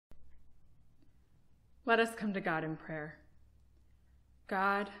Let us come to God in prayer.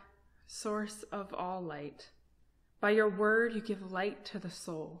 God, source of all light, by your word you give light to the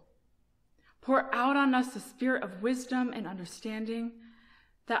soul. Pour out on us the spirit of wisdom and understanding,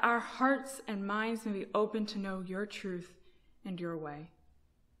 that our hearts and minds may be open to know your truth and your way.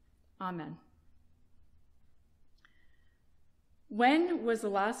 Amen. When was the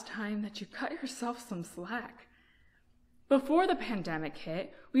last time that you cut yourself some slack? Before the pandemic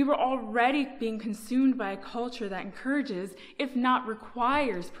hit, we were already being consumed by a culture that encourages, if not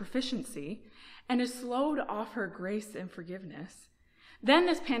requires, proficiency and is slow to offer grace and forgiveness. Then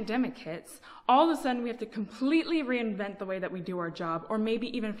this pandemic hits. All of a sudden, we have to completely reinvent the way that we do our job, or maybe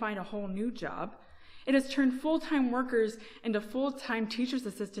even find a whole new job. It has turned full-time workers into full-time teacher's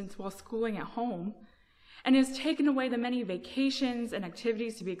assistants while schooling at home, and it has taken away the many vacations and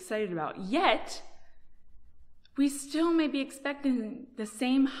activities to be excited about. Yet, we still may be expecting the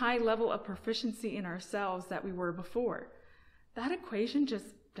same high level of proficiency in ourselves that we were before. That equation just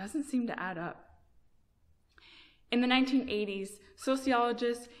doesn't seem to add up. In the 1980s,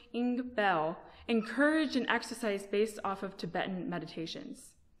 sociologist Inge Bell encouraged an exercise based off of Tibetan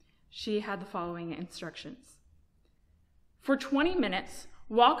meditations. She had the following instructions. For 20 minutes,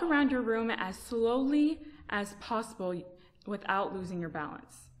 walk around your room as slowly as possible without losing your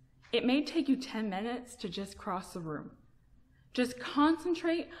balance. It may take you 10 minutes to just cross the room. Just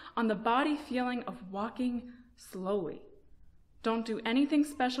concentrate on the body feeling of walking slowly. Don't do anything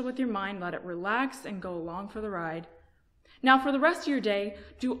special with your mind. Let it relax and go along for the ride. Now, for the rest of your day,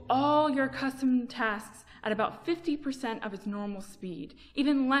 do all your accustomed tasks at about 50% of its normal speed,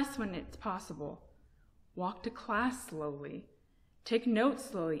 even less when it's possible. Walk to class slowly. Take notes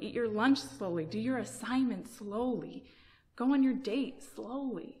slowly. Eat your lunch slowly. Do your assignments slowly. Go on your date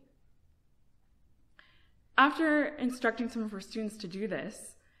slowly. After instructing some of her students to do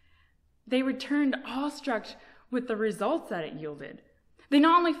this, they returned awestruck with the results that it yielded. They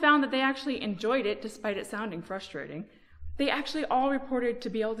not only found that they actually enjoyed it, despite it sounding frustrating, they actually all reported to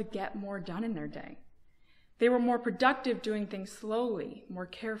be able to get more done in their day. They were more productive doing things slowly, more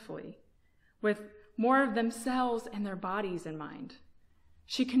carefully, with more of themselves and their bodies in mind.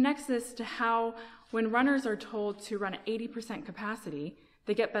 She connects this to how when runners are told to run at 80% capacity,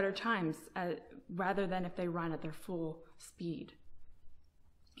 they get better times rather than if they run at their full speed.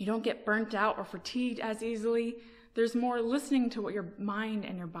 You don't get burnt out or fatigued as easily. There's more listening to what your mind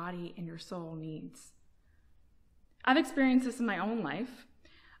and your body and your soul needs. I've experienced this in my own life.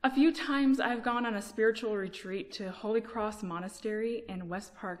 A few times I've gone on a spiritual retreat to Holy Cross Monastery in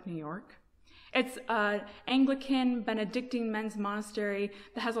West Park, New York. It's an Anglican Benedictine men's monastery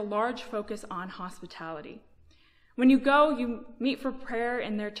that has a large focus on hospitality. When you go, you meet for prayer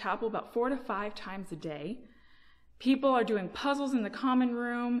in their chapel about 4 to 5 times a day. People are doing puzzles in the common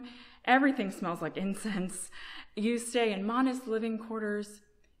room. Everything smells like incense. You stay in modest living quarters.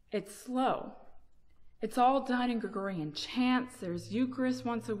 It's slow. It's all done in Gregorian chants. There's Eucharist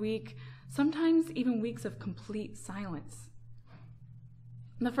once a week, sometimes even weeks of complete silence.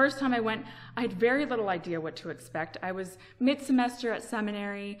 The first time I went, I had very little idea what to expect. I was mid-semester at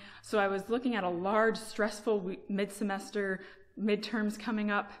seminary, so I was looking at a large, stressful mid-semester midterms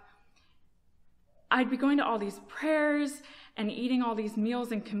coming up. I'd be going to all these prayers and eating all these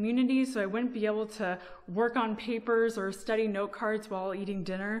meals in community, so I wouldn't be able to work on papers or study note cards while eating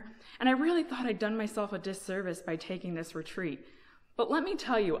dinner. And I really thought I'd done myself a disservice by taking this retreat. But let me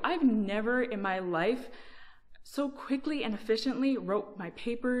tell you, I've never in my life so quickly and efficiently wrote my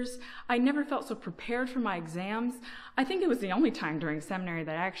papers. I never felt so prepared for my exams. I think it was the only time during seminary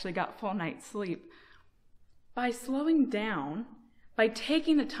that I actually got full night's sleep. By slowing down, by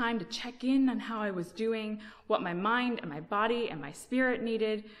taking the time to check in on how I was doing, what my mind and my body and my spirit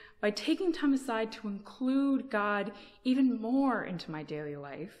needed, by taking time aside to include God even more into my daily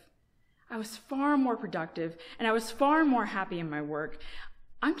life, I was far more productive and I was far more happy in my work.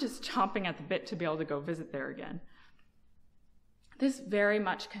 I'm just chomping at the bit to be able to go visit there again. This very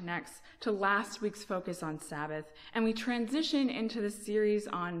much connects to last week's focus on Sabbath, and we transition into this series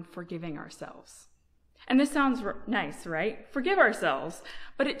on forgiving ourselves. And this sounds nice, right? Forgive ourselves.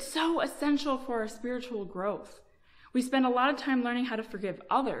 But it's so essential for our spiritual growth. We spend a lot of time learning how to forgive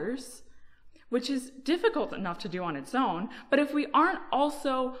others, which is difficult enough to do on its own. But if we aren't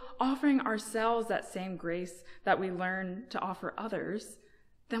also offering ourselves that same grace that we learn to offer others,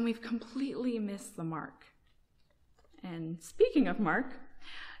 then we've completely missed the mark. And speaking of Mark,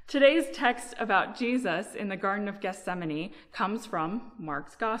 today's text about Jesus in the Garden of Gethsemane comes from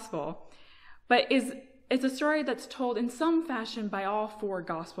Mark's Gospel, but it's a story that's told in some fashion by all 4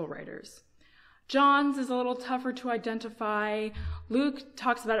 Gospel writers. John's is a little tougher to identify. Luke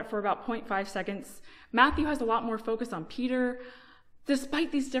talks about it for about 0.5 seconds. Matthew has a lot more focus on Peter.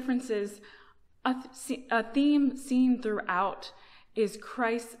 Despite these differences, a theme seen throughout is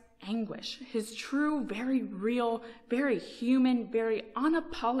Christ's anguish, his true, very real, very human, very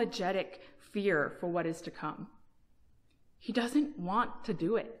unapologetic fear for what is to come. He doesn't want to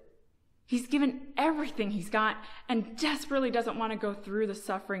do it. He's given everything he's got and desperately doesn't want to go through the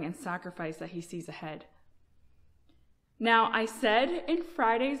suffering and sacrifice that he sees ahead. Now, I said in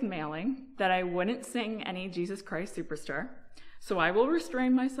Friday's mailing that I wouldn't sing any Jesus Christ Superstar, so I will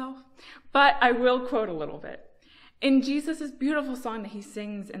restrain myself, but I will quote a little bit. In Jesus' beautiful song that he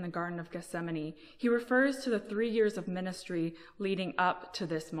sings in the Garden of Gethsemane, he refers to the 3 years of ministry leading up to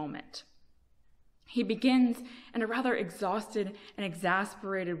this moment. He begins in a rather exhausted and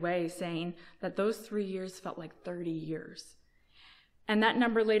exasperated way, saying that those 3 years felt like 30 years. And that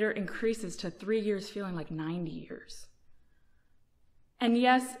number later increases to 3 years feeling like 90 years. And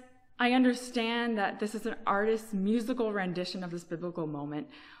yes, I understand that this is an artist's musical rendition of this biblical moment,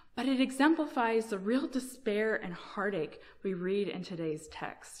 but it exemplifies the real despair and heartache we read in today's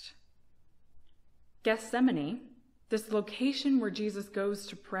text. Gethsemane, this location where Jesus goes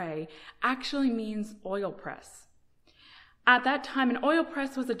to pray, actually means oil press. At that time, an oil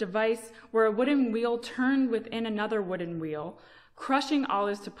press was a device where a wooden wheel turned within another wooden wheel, crushing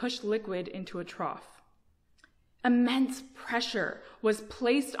olives to push liquid into a trough. Immense pressure was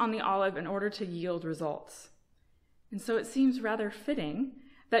placed on the olive in order to yield results. And so it seems rather fitting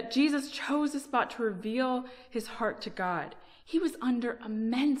that Jesus chose a spot to reveal his heart to God. He was under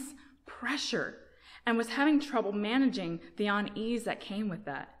immense pressure and was having trouble managing the unease that came with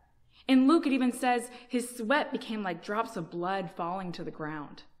that. In Luke, it even says his sweat became like drops of blood falling to the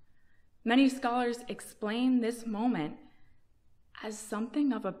ground. Many scholars explain this moment as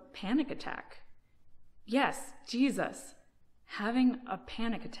something of a panic attack. Yes, Jesus having a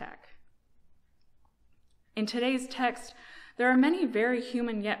panic attack. In today's text, there are many very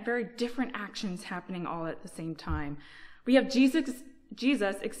human yet very different actions happening all at the same time. We have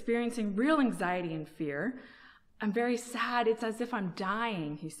Jesus experiencing real anxiety and fear. I'm very sad. It's as if I'm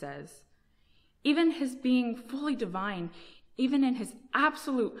dying, he says. Even his being fully divine, even in his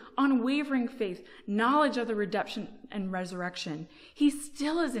absolute, unwavering faith, knowledge of the redemption and resurrection, he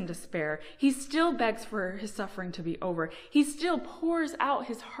still is in despair. He still begs for his suffering to be over. He still pours out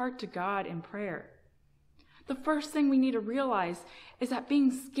his heart to God in prayer. The first thing we need to realize is that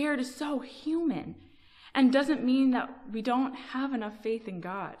being scared is so human and doesn't mean that we don't have enough faith in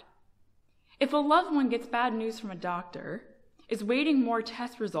God. If a loved one gets bad news from a doctor, is waiting more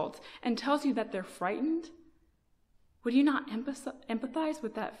test results, and tells you that they're frightened, would you not empathize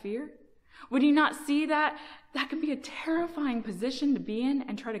with that fear? Would you not see that that can be a terrifying position to be in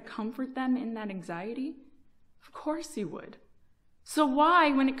and try to comfort them in that anxiety? Of course you would. So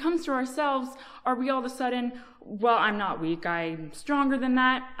why, when it comes to ourselves, are we all of a sudden, well, I'm not weak, I'm stronger than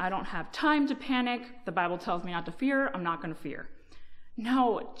that, I don't have time to panic, the Bible tells me not to fear, I'm not going to fear.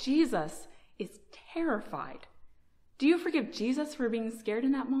 No, Jesus is terrified. Do you forgive Jesus for being scared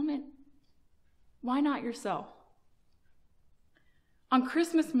in that moment? Why not yourself? On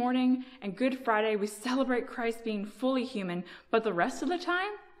Christmas morning and Good Friday, we celebrate Christ being fully human, but the rest of the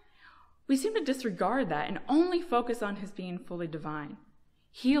time, we seem to disregard that and only focus on his being fully divine.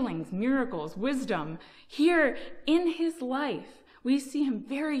 Healings, miracles, wisdom. Here in his life, we see him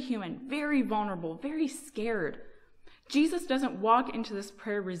very human, very vulnerable, very scared. Jesus doesn't walk into this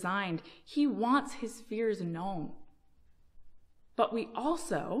prayer resigned. He wants his fears known. But we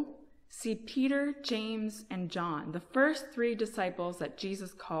also see Peter, James, and John, the first 3 disciples that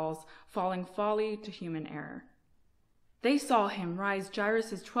Jesus calls falling folly to human error. They saw him rise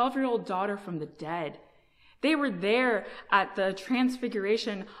Jairus' 12-year-old daughter from the dead. They were there at the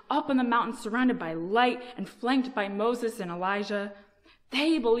transfiguration, up on the mountain, surrounded by light and flanked by Moses and Elijah.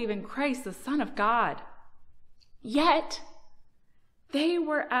 They believe in Christ, the Son of God. Yet, they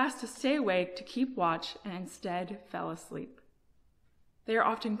were asked to stay awake to keep watch and instead fell asleep. They are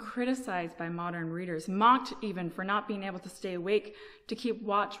often criticized by modern readers, mocked even for not being able to stay awake to keep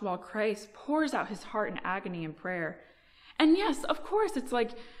watch while Christ pours out his heart in agony and prayer. And yes, of course, it's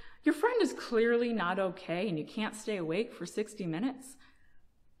like your friend is clearly not okay and you can't stay awake for 60 minutes.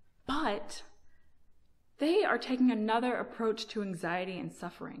 But they are taking another approach to anxiety and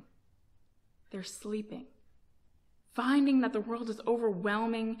suffering. They're sleeping, finding that the world is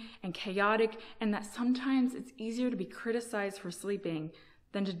overwhelming and chaotic and that sometimes it's easier to be criticized for sleeping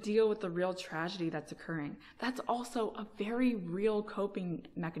than to deal with the real tragedy that's occurring. That's also a very real coping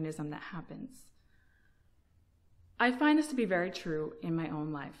mechanism that happens. I find this to be very true in my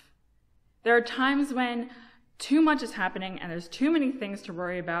own life. There are times when too much is happening and there's too many things to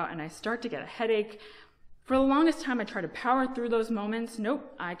worry about and I start to get a headache. For the longest time, I try to power through those moments.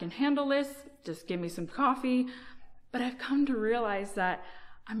 Nope, I can handle this. Just give me some coffee. But I've come to realize that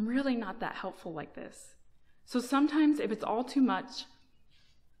I'm really not that helpful like this. So sometimes if it's all too much,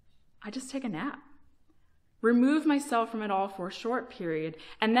 I just take a nap. Remove myself from it all for a short period,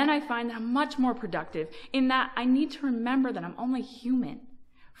 and then I find that I'm much more productive in that I need to remember that I'm only human.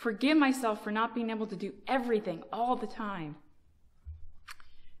 Forgive myself for not being able to do everything all the time.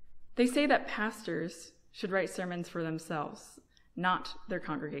 They say that pastors should write sermons for themselves, not their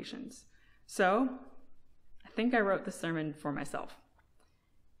congregations. So, I think I wrote the sermon for myself.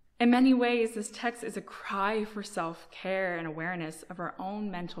 In many ways, this text is a cry for self-care and awareness of our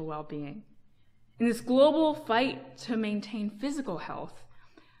own mental well-being. In this global fight to maintain physical health,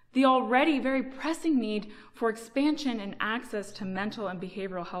 the already very pressing need for expansion and access to mental and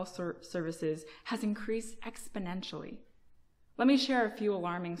behavioral health services has increased exponentially. Let me share a few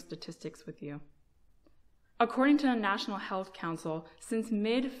alarming statistics with you. According to the National Health Council, since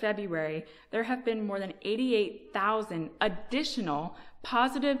mid-February, there have been more than 88,000 additional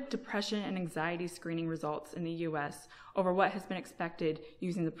positive depression and anxiety screening results in the U.S. over what has been expected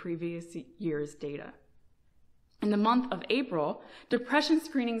using the previous year's data. In the month of April, depression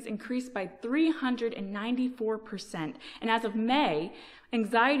screenings increased by 394%, and as of May,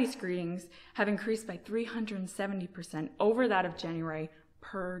 anxiety screenings have increased by 370% over that of January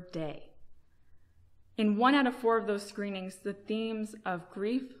per day. In 1 out of 4 of those screenings, the themes of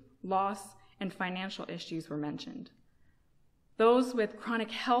grief, loss, and financial issues were mentioned. Those with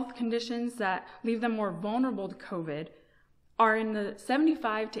chronic health conditions that leave them more vulnerable to COVID are in the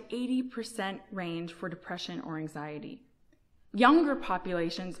 75 to 80% range for depression or anxiety. Younger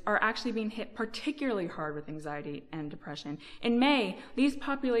populations are actually being hit particularly hard with anxiety and depression. In May, these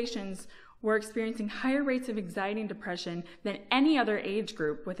populations were experiencing higher rates of anxiety and depression than any other age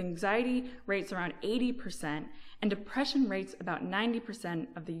group, with anxiety rates around 80% and depression rates about 90%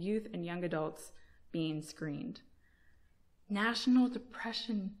 of the youth and young adults being screened. National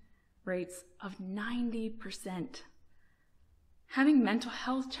depression rates of 90%. Having mental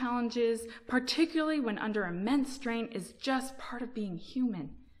health challenges, particularly when under immense strain, is just part of being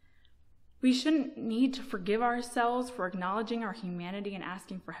human. We shouldn't need to forgive ourselves for acknowledging our humanity and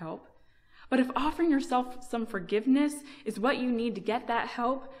asking for help. But if offering yourself some forgiveness is what you need to get that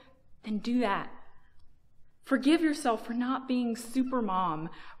help, then do that. Forgive yourself for not being super mom,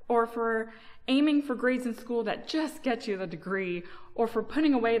 or for aiming for grades in school that just get you the degree, or for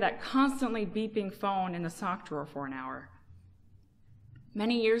putting away that constantly beeping phone in the sock drawer for an hour.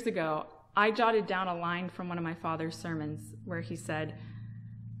 Many years ago, I jotted down a line from one of my father's sermons where he said,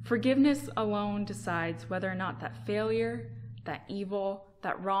 "Forgiveness alone decides whether or not that failure, that evil,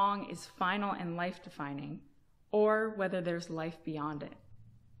 that wrong is final and life-defining, or whether there's life beyond it."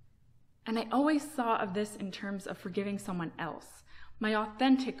 And I always thought of this in terms of forgiving someone else. My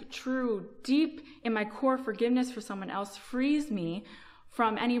authentic, true, deep in my core forgiveness for someone else frees me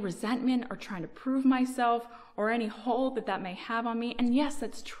from any resentment or trying to prove myself or any hold that may have on me. And yes,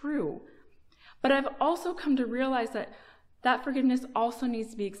 that's true. But I've also come to realize that that forgiveness also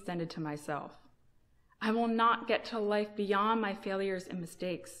needs to be extended to myself. I will not get to life beyond my failures and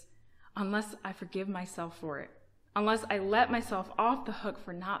mistakes unless I forgive myself for it, unless I let myself off the hook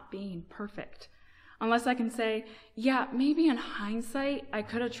for not being perfect, unless I can say, yeah, maybe in hindsight, I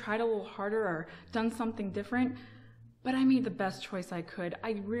could have tried a little harder or done something different, but I made the best choice I could.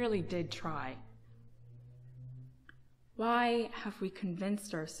 I really did try. Why have we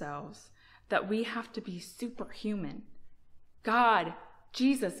convinced ourselves that we have to be superhuman? God,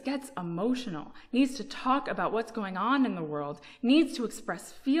 Jesus gets emotional, needs to talk about what's going on in the world, needs to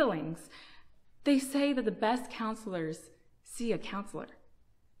express feelings. They say that the best counselors see a counselor.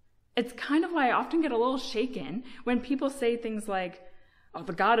 It's kind of why I often get a little shaken when people say things like, "Oh,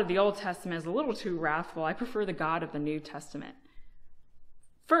 the God of the Old Testament is a little too wrathful. I prefer the God of the New Testament."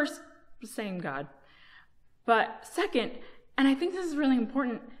 First, the same God. But second, and I think this is really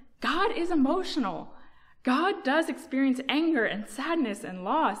important, God is emotional. God does experience anger and sadness and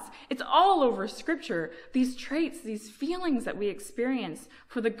loss. It's all over Scripture. These traits, these feelings that we experience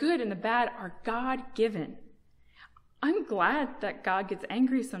for the good and the bad are God-given. I'm glad that God gets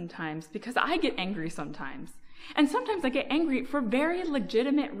angry sometimes because I get angry sometimes. And sometimes I get angry for very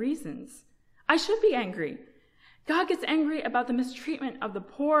legitimate reasons. I should be angry. God gets angry about the mistreatment of the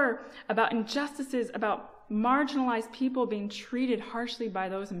poor, about injustices, about marginalized people being treated harshly by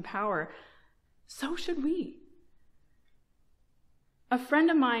those in power. So should we. A friend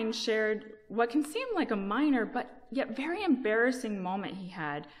of mine shared what can seem like a minor but yet very embarrassing moment he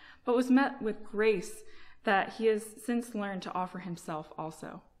had but was met with grace that he has since learned to offer himself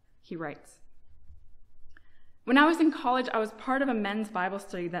also. He writes, "When I was in college, I was part of a men's Bible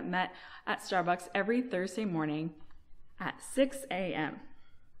study that met at Starbucks every Thursday morning at 6 a.m.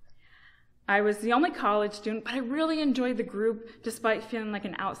 I was the only college student, but I really enjoyed the group despite feeling like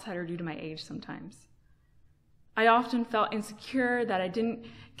an outsider due to my age sometimes. I often felt insecure that I didn't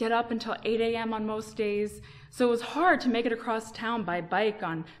get up until 8 a.m. on most days, so it was hard to make it across town by bike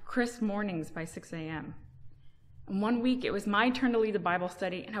on crisp mornings by 6 a.m. And one week, it was my turn to lead the Bible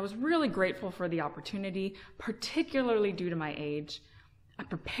study, and I was really grateful for the opportunity, particularly due to my age. I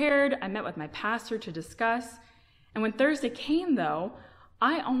prepared, I met with my pastor to discuss, and when Thursday came, though,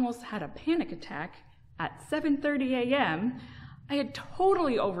 I almost had a panic attack at 7:30 a.m. I had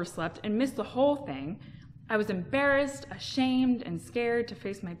totally overslept and missed the whole thing. I was embarrassed, ashamed, and scared to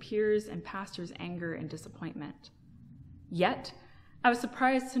face my peers and pastor's anger and disappointment. Yet, I was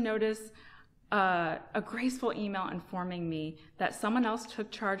surprised to notice a graceful email informing me that someone else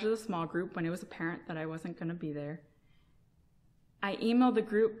took charge of the small group when it was apparent that I wasn't going to be there. I emailed the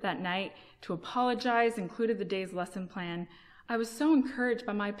group that night to apologize, included the day's lesson plan. I was so encouraged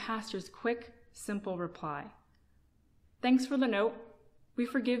by my pastor's quick, simple reply. "Thanks for the note. We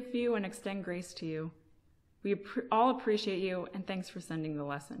forgive you and extend grace to you. We all appreciate you, and thanks for sending the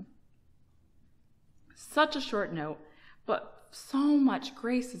lesson." Such a short note, but so much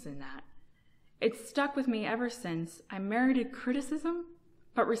grace is in that. It's stuck with me ever since. I merited criticism,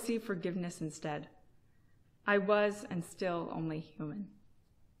 but received forgiveness instead. I was and still only human.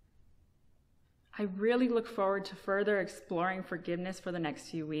 I really look forward to further exploring forgiveness for the next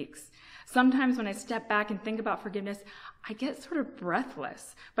few weeks. Sometimes when I step back and think about forgiveness, I get sort of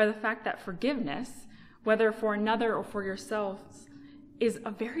breathless by the fact that forgiveness, whether for another or for yourselves, is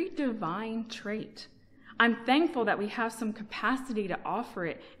a very divine trait. I'm thankful that we have some capacity to offer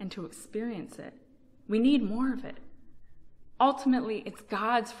it and to experience it. We need more of it. Ultimately, it's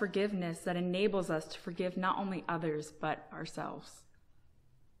God's forgiveness that enables us to forgive not only others, but ourselves.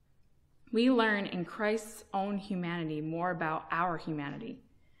 We learn in Christ's own humanity more about our humanity,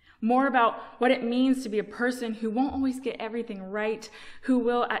 more about what it means to be a person who won't always get everything right, who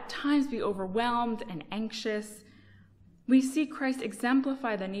will at times be overwhelmed and anxious. We see Christ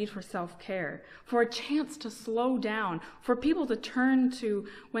exemplify the need for self-care, for a chance to slow down, for people to turn to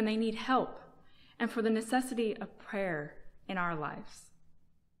when they need help, and for the necessity of prayer in our lives.